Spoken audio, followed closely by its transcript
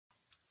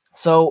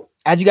So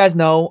as you guys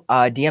know,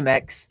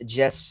 DMX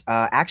just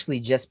actually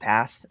just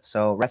passed.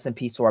 So rest in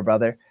peace to our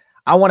brother.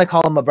 I want to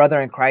call him a brother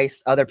in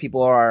Christ. Other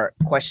people are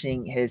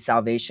questioning his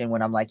salvation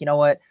when I'm like, you know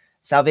what?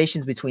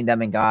 Salvation's between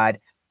them and God.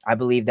 I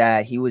believe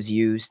that he was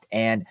used.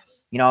 And,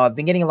 I've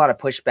been getting a lot of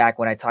pushback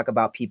when I talk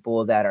about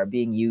people that are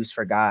being used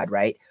for God,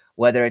 right?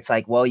 Whether it's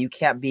like, well, you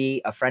can't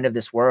be a friend of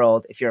this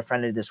world. If you're a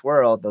friend of this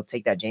world, they'll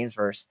take that James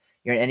verse.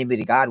 You're an enemy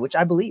to God, which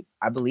I believe.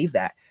 I believe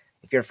that.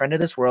 If you're a friend of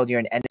this world, you're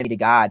an enemy to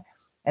God.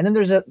 And then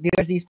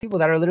there's these people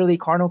that are literally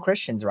carnal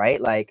Christians,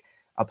 right? Like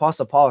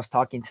Apostle Paul is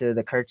talking to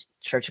the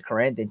church of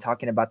Corinth and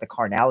talking about the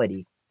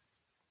carnality.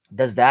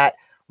 Does that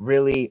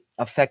really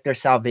affect their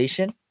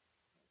salvation?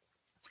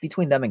 It's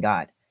between them and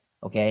God.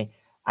 Okay.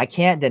 I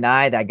can't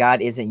deny that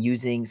God isn't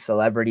using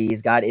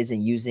celebrities. God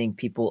isn't using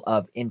people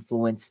of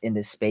influence in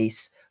this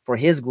space for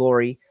his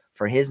glory,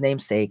 for his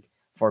name's sake,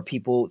 for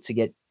people to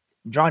get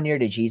drawn near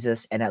to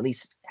Jesus and at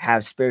least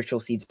have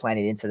spiritual seeds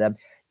planted into them,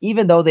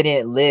 even though they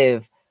didn't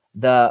live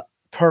the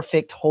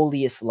perfect,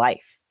 holiest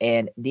life.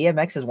 And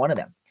DMX is one of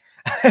them.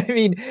 I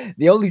mean,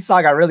 the only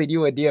song I really knew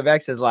with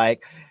DMX is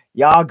like,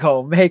 y'all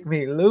gonna make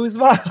me lose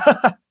my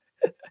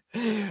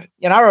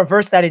and I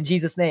reverse that in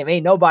Jesus' name.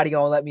 Ain't nobody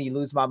gonna let me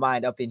lose my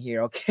mind up in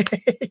here,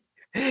 okay?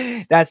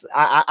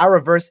 I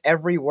reverse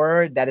every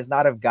word that is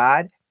not of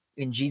God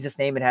in Jesus'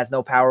 name. It has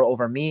no power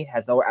over me,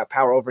 has no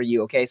power over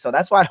you, okay? So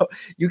that's why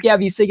you can't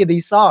be singing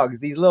these songs,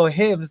 these little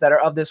hymns that are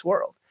of this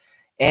world.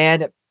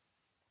 And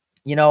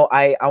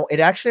it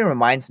actually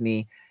reminds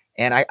me,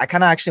 and I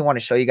kind of actually want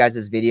to show you guys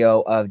this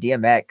video of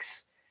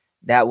DMX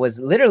that was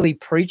literally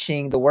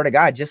preaching the word of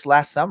God just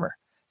last summer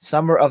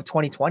of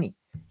 2020.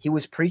 He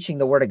was preaching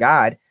the word of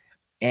God,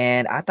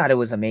 and I thought it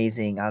was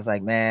amazing. I was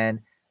like,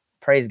 man,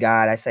 praise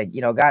God. I said,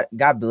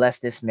 God bless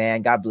this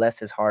man. God bless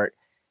his heart,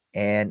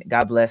 and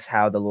God bless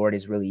how the Lord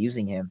is really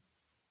using him.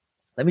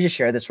 Let me just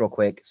share this real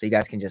quick so you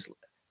guys can just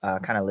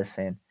kind of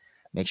listen,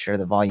 make sure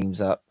the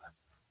volume's up.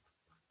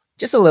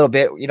 Just a little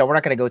bit, we're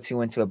not going to go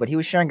too into it, but he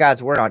was sharing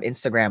God's word on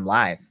Instagram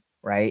Live,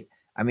 right?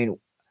 I mean,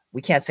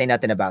 we can't say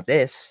nothing about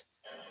this.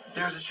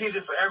 There's a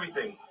season for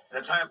everything and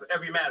a time for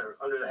every matter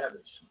under the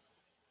heavens.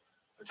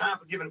 A time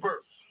for giving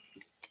birth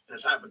and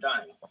a time for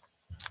dying.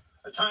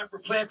 A time for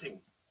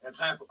planting and a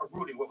time for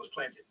uprooting what was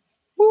planted.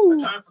 Woo. A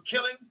time for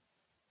killing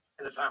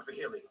and a time for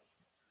healing.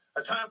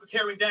 A time for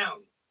tearing down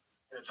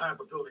and a time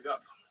for building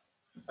up.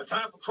 A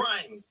time for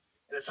crying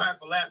and a time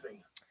for laughing.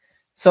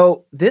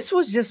 So this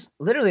was just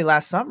literally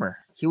last summer.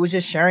 He was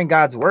just sharing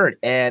God's word.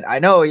 And I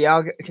know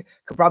y'all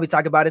could probably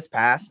talk about his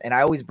past. And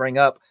I always bring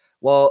up,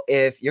 well,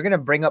 if you're going to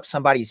bring up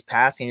somebody's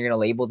past and you're going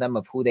to label them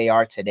of who they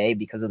are today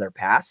because of their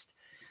past,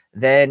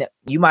 then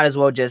you might as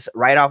well just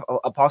write off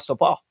Apostle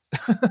Paul.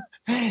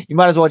 You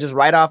might as well just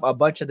write off a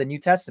bunch of the New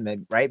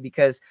Testament, right?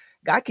 Because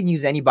God can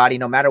use anybody,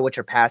 no matter what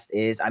your past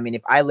is. I mean,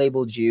 if I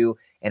labeled you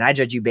and I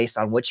judge you based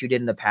on what you did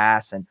in the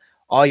past and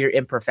all your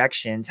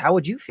imperfections, how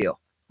would you feel?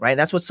 Right?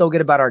 That's what's so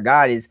good about our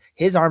God is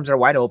his arms are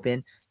wide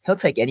open. He'll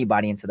take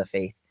anybody into the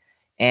faith.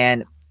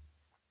 And,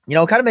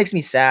 it kind of makes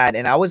me sad.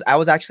 And I was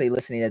actually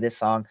listening to this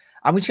song.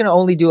 I'm just going to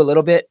only do a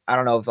little bit. I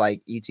don't know if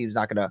like YouTube's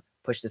not going to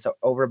push this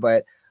over,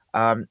 but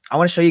I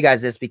want to show you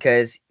guys this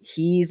because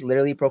he's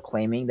literally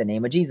proclaiming the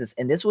name of Jesus.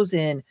 And this was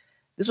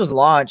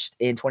launched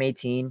in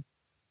 2018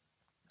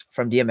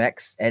 from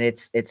DMX. And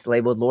it's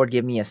labeled, Lord,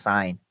 Give Me a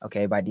Sign.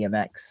 Okay. By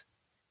DMX.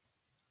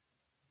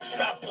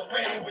 Stop the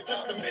rain with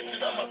just a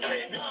mention of my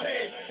Savior's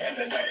name. In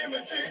the name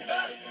of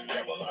Jesus,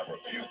 devil, I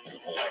rebuke you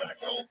for what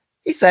I told.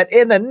 He said,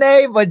 in the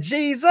name of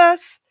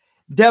Jesus,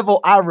 devil,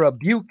 I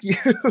rebuke you.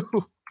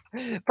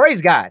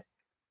 Praise God.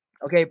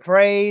 Okay,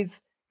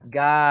 praise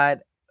God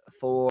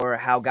for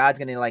how God's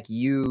going to like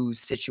use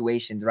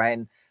situations, right?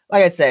 And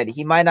like I said,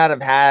 he might not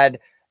have had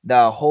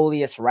the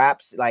holiest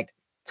raps, like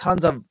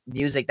tons of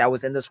music that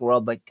was in this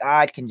world, but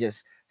God can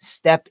just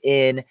step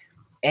in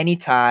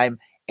anytime,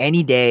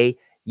 any day,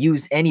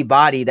 use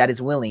anybody that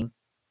is willing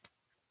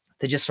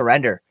to just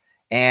surrender.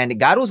 And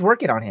God was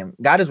working on him.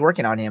 God is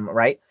working on him,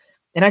 right?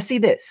 And I see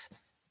this.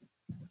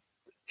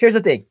 Here's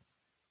the thing.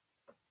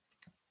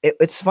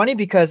 It's funny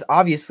because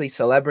obviously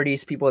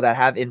celebrities, people that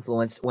have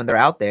influence, when they're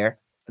out there,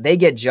 they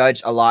get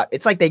judged a lot.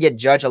 It's like they get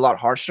judged a lot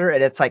harsher.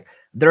 And it's like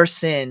their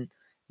sin,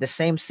 the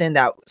same sin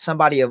that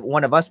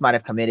one of us might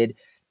have committed,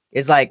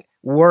 is like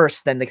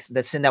worse than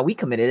the sin that we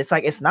committed. It's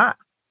like, it's not.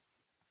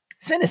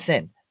 Sin is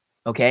sin.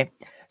 Okay.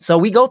 So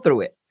we go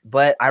through it,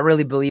 but I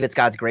really believe it's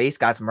God's grace,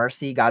 God's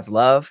mercy, God's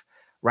love,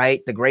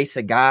 right? The grace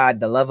of God,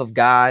 the love of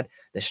God,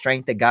 the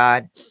strength of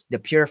God, the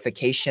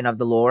purification of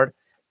the Lord.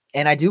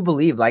 And I do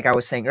believe, like I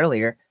was saying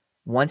earlier,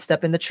 one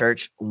step in the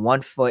church,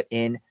 1 foot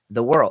in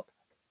the world.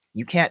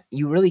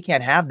 You really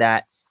can't have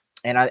that.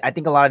 And I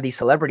think a lot of these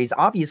celebrities,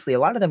 obviously, a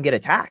lot of them get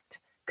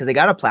attacked because they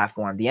got a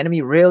platform. The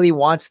enemy really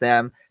wants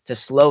them to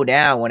slow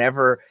down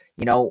whenever,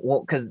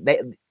 because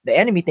the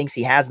enemy thinks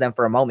he has them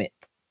for a moment.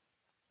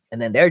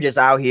 And then they're just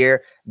out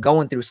here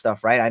going through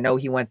stuff, right? I know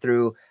he went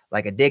through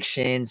like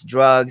addictions,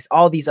 drugs,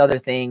 all these other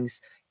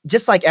things,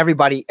 just like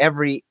everybody,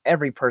 every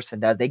person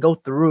does. They go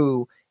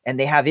through and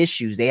they have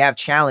issues, they have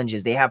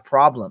challenges, they have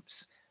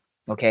problems.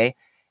 Okay.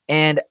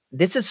 And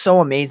this is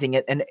so amazing.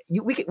 And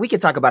we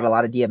could talk about a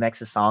lot of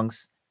DMX's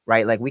songs,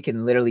 right? Like we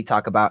can literally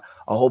talk about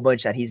a whole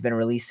bunch that he's been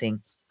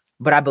releasing.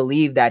 But I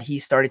believe that he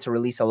started to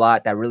release a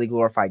lot that really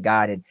glorified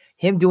God, and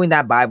him doing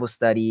that Bible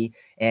study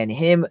and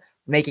him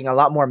making a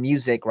lot more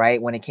music,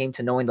 right? When it came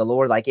to knowing the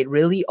Lord, like it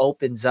really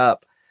opens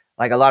up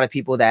like a lot of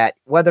people that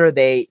whether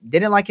they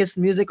didn't like his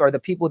music or the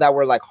people that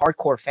were like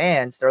hardcore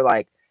fans, they're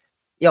like,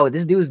 yo,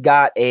 this dude's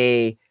got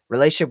a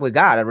relationship with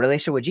God, a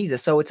relationship with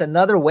Jesus. So it's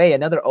another way,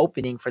 another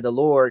opening for the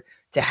Lord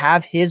to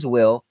have his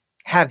will,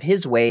 have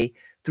his way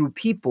through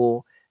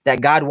people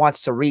that God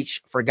wants to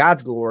reach for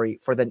God's glory,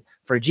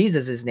 for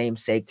Jesus's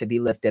name's sake, to be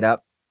lifted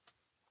up.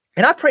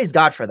 And I praise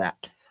God for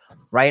that,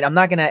 right? I'm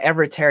not going to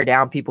ever tear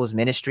down people's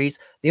ministries.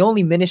 The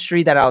only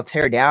ministry that I'll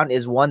tear down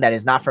is one that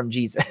is not from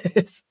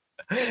Jesus.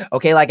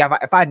 Okay, like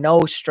if I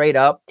know straight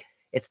up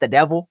it's the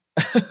devil,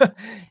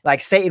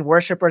 like Satan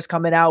worshipers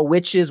coming out,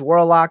 witches,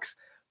 warlocks,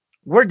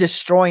 we're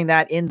destroying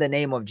that in the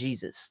name of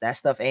Jesus. That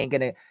stuff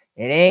it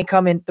ain't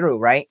coming through,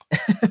 right?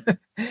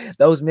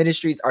 Those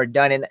ministries are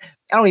done. And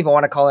I don't even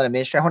want to call it a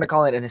ministry. I want to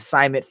call it an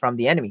assignment from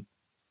the enemy.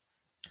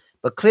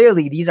 But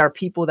clearly, these are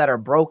people that are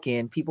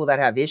broken, people that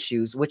have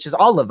issues, which is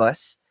all of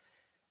us,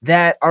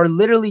 that are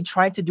literally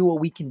trying to do what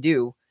we can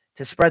do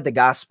to spread the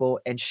gospel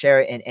and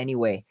share it in any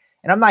way.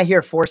 And I'm not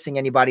here forcing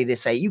anybody to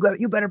say, you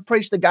better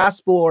preach the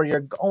gospel or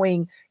you're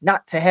going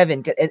not to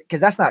heaven,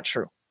 because that's not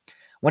true.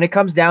 When it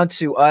comes down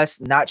to us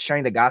not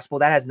sharing the gospel,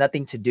 that has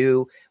nothing to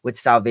do with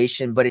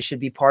salvation, but it should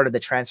be part of the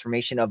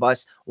transformation of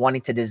us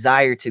wanting to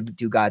desire to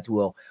do God's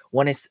will,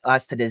 wanting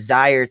us to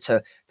desire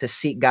to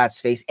seek God's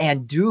face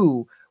and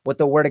do what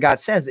the word of God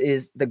says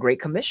is the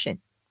Great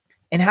Commission.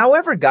 And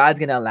however God's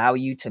going to allow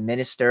you to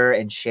minister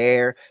and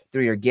share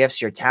through your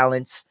gifts, your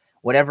talents,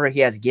 whatever he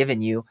has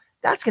given you,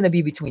 that's going to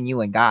be between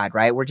you and God,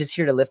 right? We're just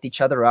here to lift each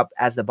other up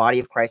as the body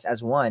of Christ,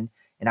 as one.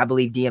 And I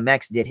believe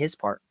DMX did his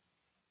part.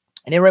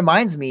 And it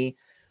reminds me,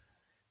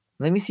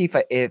 let me see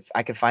if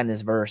I can find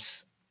this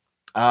verse.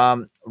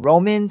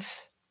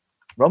 Romans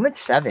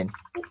 7.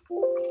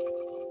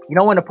 You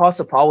know, when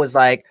Apostle Paul was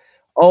like,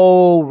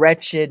 oh,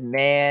 wretched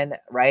man,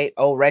 right?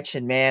 Oh,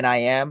 wretched man I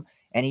am.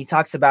 And he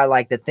talks about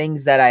like the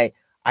things that I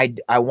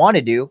want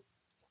to do,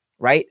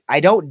 right? I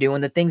don't do.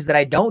 And the things that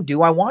I don't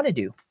do, I want to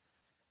do.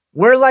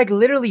 We're like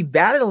literally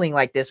battling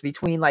like this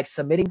between like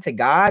submitting to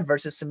God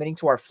versus submitting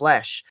to our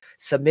flesh,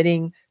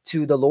 submitting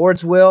to the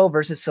Lord's will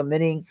versus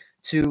submitting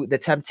to the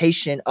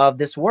temptation of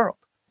this world.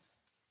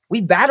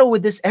 We battle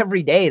with this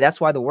every day. That's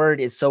why the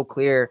word is so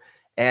clear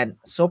and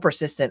so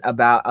persistent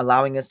about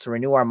allowing us to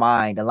renew our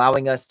mind,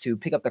 allowing us to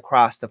pick up the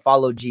cross, to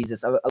follow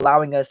Jesus,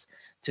 allowing us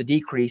to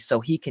decrease so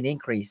he can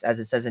increase, as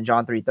it says in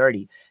John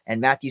 3:30 and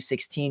Matthew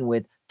 16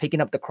 with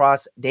picking up the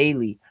cross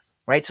daily,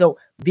 right? So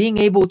being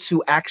able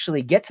to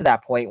actually get to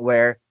that point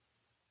where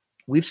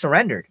we've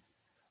surrendered.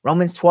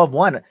 Romans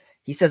 12:1,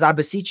 he says, I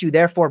beseech you,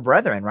 therefore,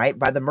 brethren, right,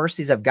 by the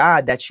mercies of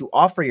God, that you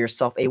offer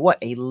yourself a what?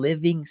 A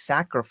living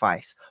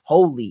sacrifice,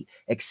 holy,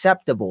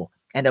 acceptable,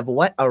 and of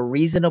what? A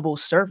reasonable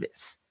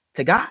service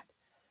to God.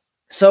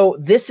 So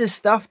this is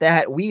stuff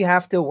that we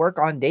have to work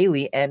on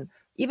daily. And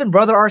even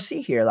Brother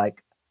RC here,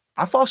 like,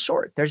 I fall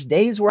short. There's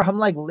days where I'm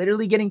like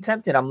literally getting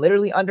tempted. I'm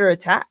literally under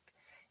attack.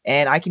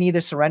 And I can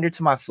either surrender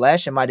to my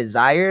flesh and my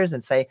desires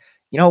and say,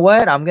 you know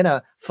what? I'm going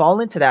to fall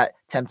into that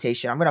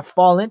temptation. I'm going to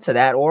fall into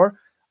that, or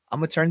I'm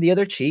going to turn the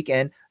other cheek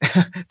and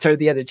turn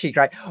the other cheek,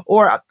 right?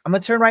 Or I'm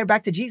going to turn right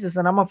back to Jesus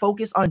and I'm going to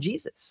focus on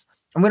Jesus.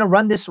 I'm going to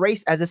run this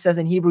race, as it says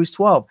in Hebrews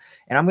 12,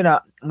 and I'm going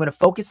to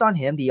focus on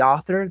him, the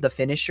author, the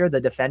finisher,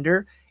 the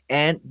defender,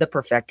 and the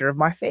perfecter of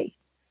my faith.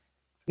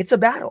 It's a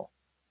battle,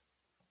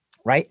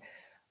 right?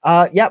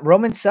 Yeah,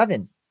 Romans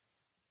 7.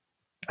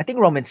 I think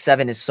Romans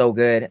 7 is so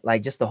good,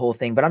 like just the whole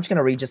thing, but I'm just going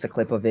to read just a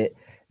clip of it.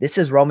 This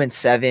is Romans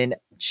 7,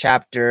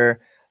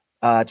 chapter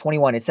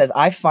 21. It says,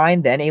 I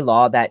find then a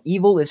law that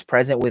evil is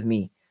present with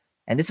me.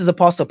 And this is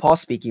Apostle Paul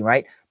speaking,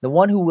 right? The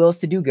one who wills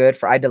to do good,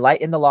 for I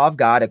delight in the law of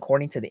God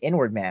according to the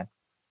inward man,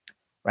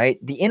 right?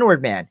 The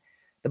inward man.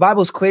 The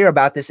Bible is clear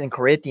about this in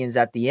Corinthians,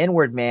 that the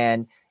inward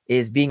man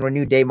is being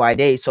renewed day by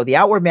day. So the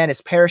outward man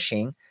is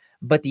perishing,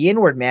 but the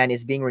inward man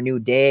is being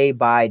renewed day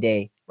by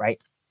day, right?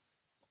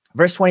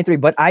 Verse 23,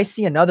 but I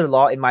see another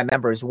law in my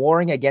members,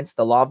 warring against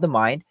the law of the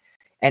mind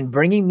and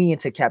bringing me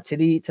into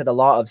captivity to the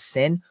law of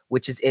sin,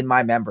 which is in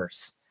my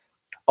members.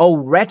 Oh,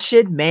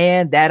 wretched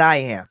man that I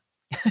am.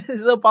 This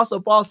is Apostle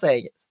Paul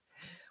saying it.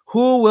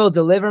 Who will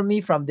deliver me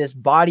from this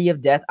body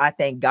of death? I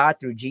thank God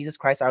through Jesus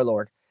Christ our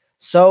Lord.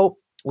 So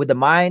with the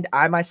mind,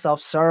 I myself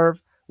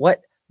serve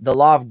what? The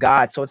law of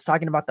God. So it's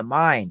talking about the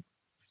mind.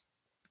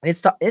 And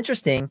it's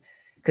interesting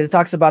because it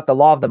talks about the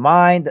law of the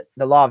mind,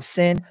 the law of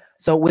sin.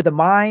 So with the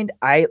mind,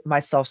 I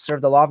myself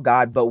serve the law of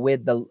God, but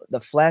with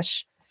the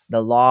flesh,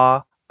 the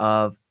law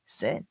of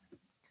sin.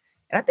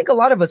 And I think a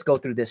lot of us go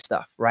through this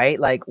stuff, right?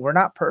 Like we're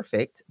not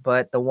perfect,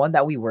 but the one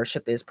that we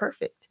worship is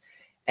perfect.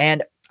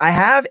 And I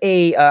have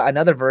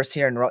another verse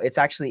here, it's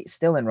actually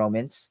still in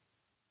Romans,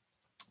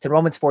 to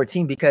Romans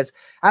 14, because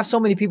I have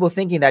so many people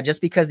thinking that just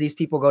because these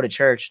people go to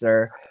church,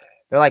 they're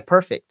like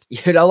perfect,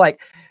 you know, like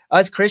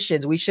us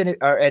Christians, we shouldn't,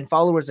 and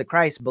followers of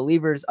Christ,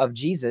 believers of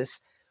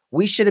Jesus,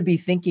 we shouldn't be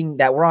thinking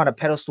that we're on a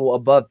pedestal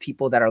above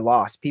people that are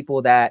lost,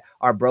 people that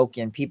are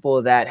broken,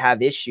 people that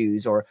have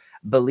issues or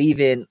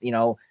believe in, you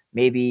know,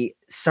 maybe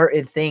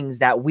certain things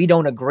that we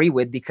don't agree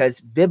with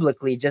because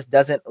biblically it just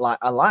doesn't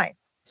align.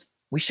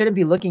 We shouldn't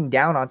be looking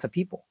down onto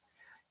people.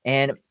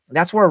 And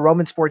that's where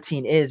Romans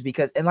 14 is,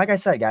 because, and like I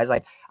said, guys,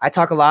 like I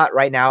talk a lot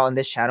right now on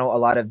this channel, a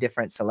lot of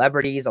different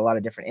celebrities, a lot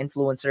of different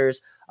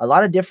influencers, a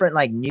lot of different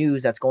like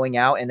news that's going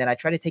out. And then I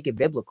try to take it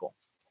biblical.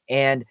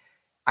 And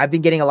I've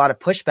been getting a lot of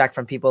pushback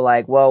from people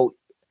like, well,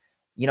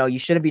 you know, you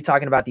shouldn't be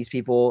talking about these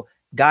people.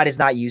 God is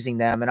not using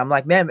them. And I'm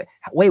like, man,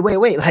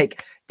 wait.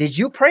 Like, did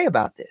you pray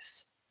about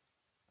this?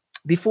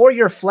 Before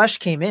your flesh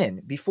came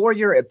in, before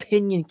your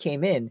opinion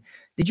came in,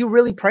 did you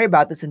really pray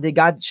about this? And did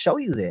God show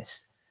you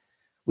this?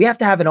 We have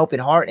to have an open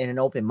heart and an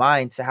open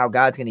mind to how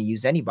God's going to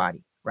use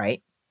anybody,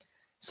 right?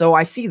 So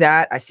I see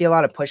that. I see a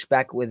lot of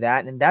pushback with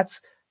that. And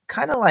that's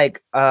kind of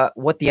like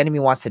what the enemy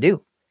wants to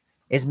do,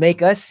 is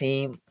make us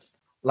seem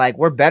like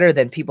we're better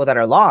than people that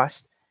are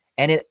lost.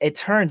 And it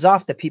turns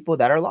off the people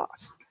that are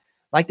lost.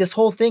 Like this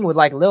whole thing with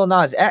like Lil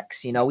Nas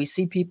X, you know, we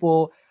see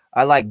people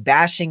are like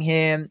bashing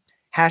him,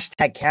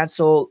 hashtag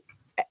cancel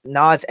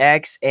Nas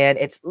X. And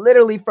it's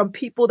literally from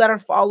people that are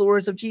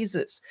followers of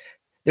Jesus.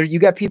 There, you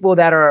got people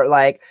that are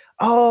like,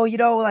 oh, you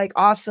know, like,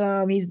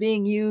 awesome, he's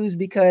being used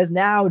because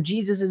now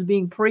Jesus is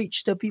being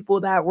preached to people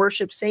that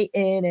worship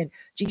Satan and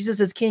Jesus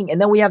is king. And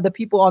then we have the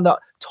people on the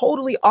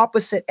totally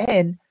opposite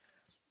end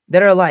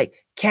that are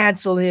like,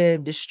 cancel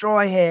him,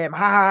 destroy him,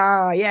 ha ha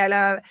ha, yeah,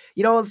 nah.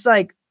 You know, it's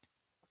like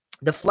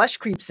the flesh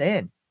creeps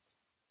in.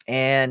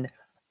 And,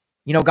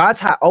 you know,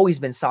 God's always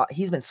been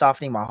he's been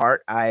softening my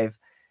heart. I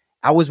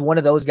was one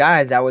of those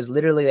guys that was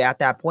literally at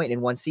that point in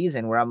one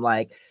season where I'm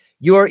like,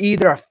 you're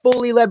either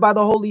fully led by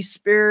the Holy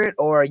Spirit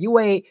or you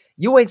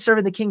ain't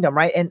serving the kingdom,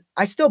 right? And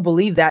I still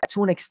believe that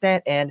to an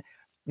extent. And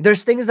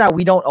there's things that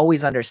we don't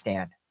always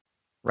understand,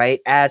 right?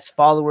 As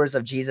followers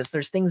of Jesus,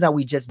 there's things that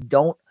we just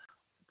don't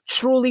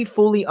truly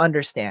fully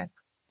understand.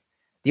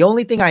 The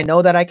only thing I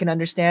know that I can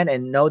understand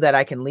and know that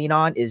I can lean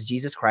on is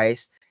Jesus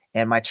Christ,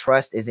 and my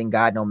trust is in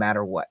God no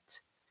matter what.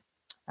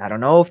 I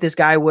don't know if this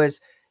guy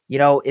was, you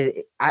know,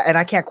 and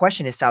I can't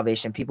question his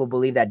salvation. People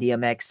believe that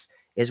DMX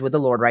is with the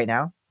Lord right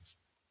now.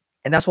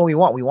 And that's what we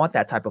want. We want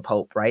that type of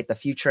hope, right? The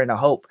future and the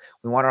hope.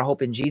 We want our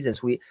hope in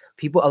Jesus. A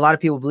lot of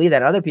people believe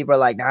that. Other people are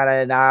like,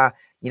 nah.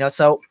 You know,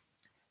 so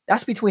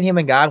that's between him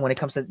and God when it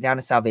comes down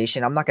to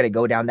salvation. I'm not going to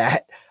go down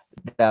that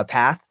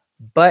path,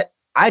 but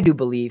I do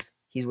believe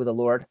he's with the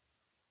Lord.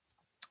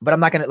 But I'm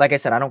not going to, like I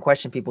said, I don't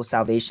question people's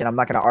salvation. I'm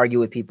not going to argue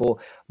with people.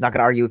 I'm not going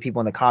to argue with people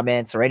in the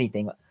comments or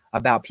anything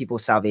about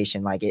people's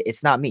salvation. Like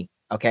it's not me.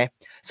 Okay.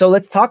 So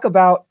let's talk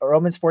about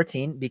Romans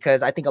 14,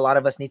 because I think a lot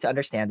of us need to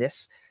understand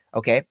this.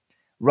 Okay.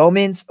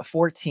 Romans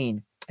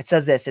 14, it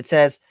says this, it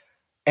says,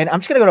 and I'm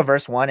just going to go to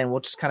verse 1 and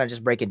we'll just kind of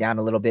just break it down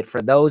a little bit for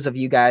those of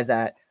you guys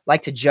that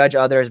like to judge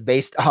others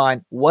based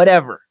on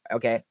whatever.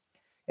 Okay.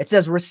 It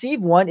says,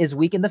 receive one is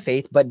weak in the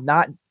faith, but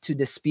not to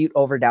dispute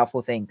over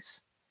doubtful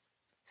things.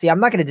 See, I'm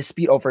not going to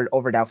dispute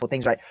over doubtful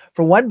things, right?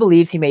 For one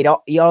believes he made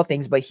eat all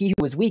things, but he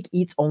who is weak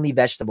eats only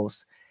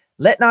vegetables.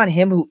 Let not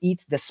him who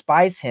eats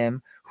despise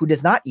him who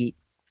does not eat,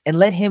 and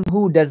let him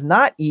who does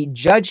not eat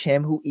judge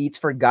him who eats,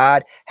 for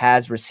God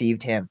has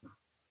received him.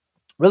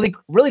 Really,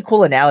 really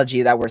cool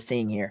analogy that we're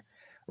seeing here,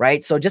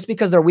 right? So just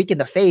because they're weak in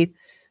the faith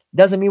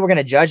doesn't mean we're going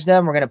to judge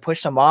them. We're going to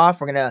push them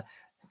off. We're going to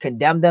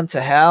condemn them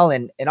to hell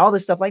and all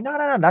this stuff. Like, no.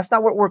 That's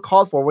not what we're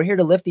called for. We're here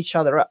to lift each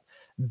other up,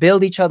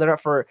 build each other up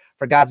for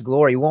God's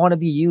glory. We want to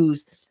be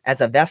used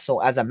as a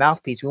vessel, as a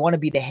mouthpiece. We want to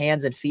be the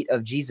hands and feet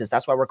of Jesus.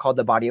 That's why we're called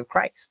the body of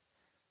Christ.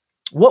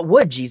 What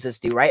would Jesus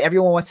do, right?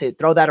 Everyone wants to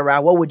throw that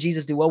around. What would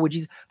Jesus do? What would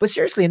Jesus? But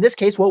seriously, in this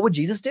case, what would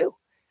Jesus do?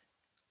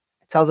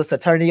 It tells us to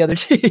turn the other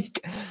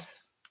cheek.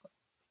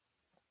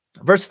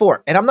 Verse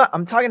 4, and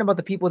I'm talking about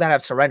the people that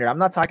have surrendered. I'm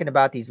not talking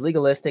about these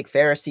legalistic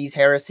Pharisees,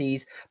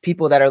 heresies,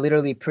 people that are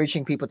literally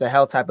preaching people to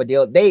hell type of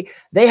deal. They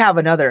have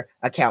another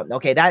account.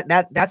 Okay,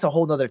 that's a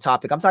whole nother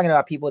topic. I'm talking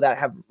about people that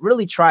have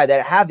really tried,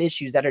 that have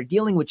issues, that are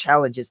dealing with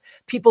challenges.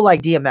 People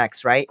like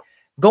DMX, right?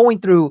 Going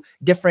through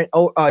different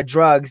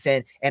drugs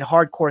and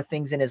hardcore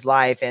things in his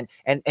life,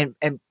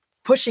 and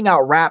pushing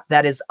out rap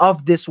that is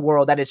of this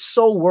world, that is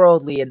so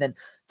worldly, and then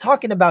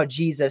talking about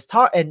Jesus,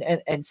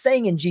 and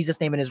saying in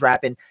Jesus' name in his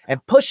rap, and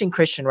pushing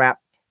Christian rap.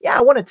 Yeah,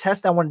 I want to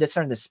test, I want to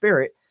discern the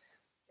spirit.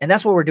 And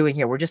that's what we're doing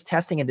here. We're just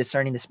testing and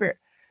discerning the spirit.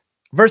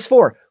 Verse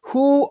 4,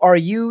 who are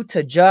you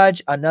to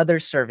judge another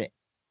servant?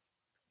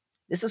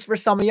 This is for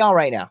some of y'all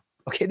right now.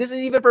 Okay, this is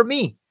even for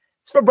me.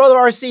 It's for Brother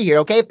RC here,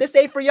 okay? If this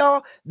ain't for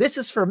y'all, this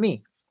is for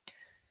me.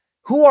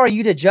 Who are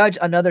you to judge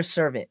another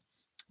servant?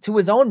 To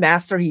his own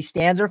master he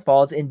stands or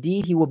falls.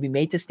 Indeed, he will be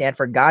made to stand,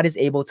 for God is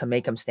able to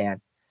make him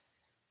stand.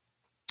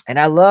 And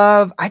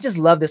I just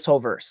love this whole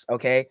verse,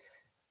 okay?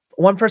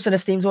 One person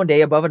esteems one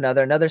day above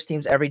another, another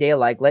esteems every day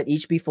alike. Let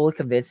each be fully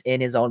convinced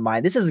in his own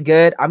mind. This is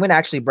good. I'm going to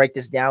actually break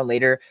this down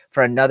later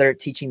for another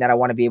teaching that I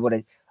want to be able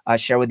to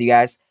share with you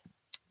guys.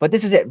 But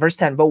this is it, verse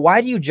 10. But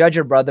why do you judge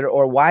your brother,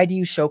 or why do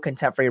you show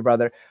contempt for your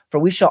brother? For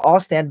we shall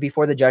all stand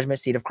before the judgment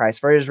seat of Christ.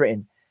 For it is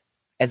written,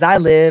 as I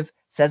live,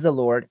 says the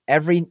Lord,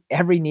 every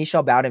knee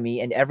shall bow to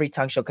me, and every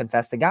tongue shall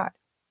confess to God.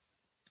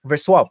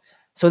 Verse 12.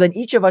 So then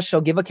each of us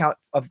shall give account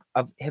of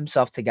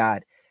himself to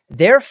God.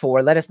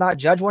 Therefore, let us not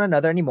judge one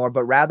another anymore,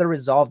 but rather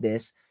resolve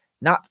this,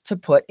 not to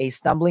put a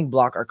stumbling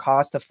block or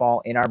cause to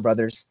fall in our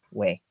brother's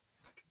way.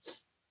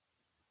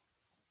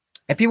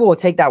 And people will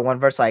take that one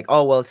verse like,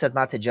 oh, well, it says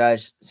not to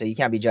judge, so you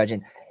can't be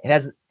judging.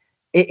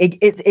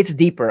 It's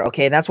deeper,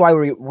 okay? And that's why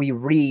we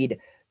read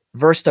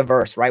verse to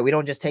verse, right? We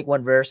don't just take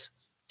one verse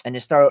and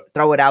just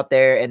throw it out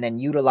there and then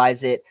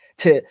utilize it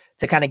to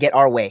kind of get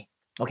our way.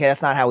 Okay,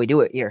 that's not how we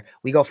do it here.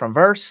 We go from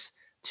verse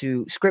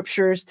to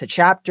scriptures, to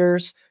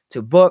chapters,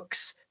 to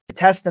books, to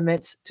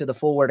testaments, to the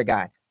full word of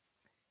God.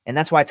 And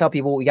that's why I tell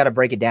people we got to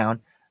break it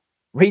down.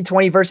 Read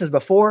 20 verses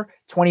before,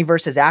 20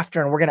 verses after,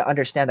 and we're going to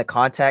understand the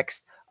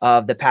context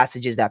of the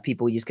passages that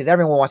people use, because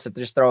everyone wants to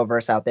just throw a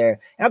verse out there.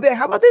 And I'll be like,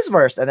 how about this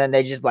verse? And then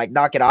they just like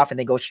knock it off and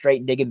they go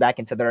straight digging back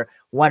into their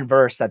one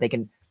verse that they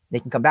can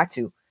come back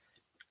to.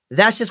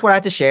 That's just what I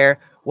have to share.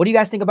 What do you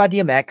guys think about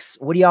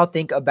DMX? What do y'all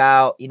think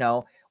about,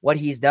 what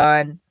he's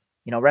done?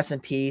 Rest in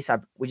peace.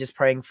 We're just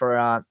praying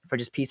for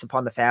just peace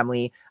upon the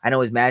family. I know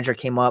his manager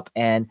came up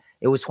and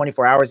it was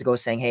 24 hours ago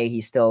saying, hey,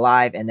 he's still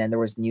alive. And then there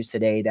was news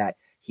today that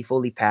he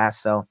fully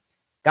passed. So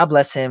God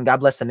bless him. God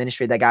bless the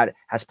ministry that God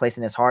has placed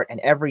in his heart, and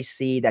every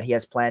seed that he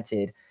has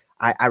planted.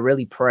 I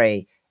really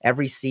pray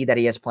every seed that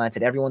he has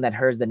planted, everyone that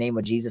hears the name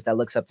of Jesus, that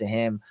looks up to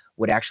him,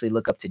 would actually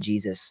look up to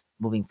Jesus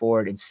moving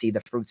forward and see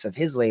the fruits of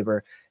his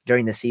labor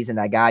during the season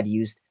that God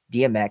used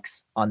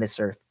DMX on this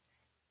earth.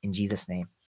 In Jesus' name.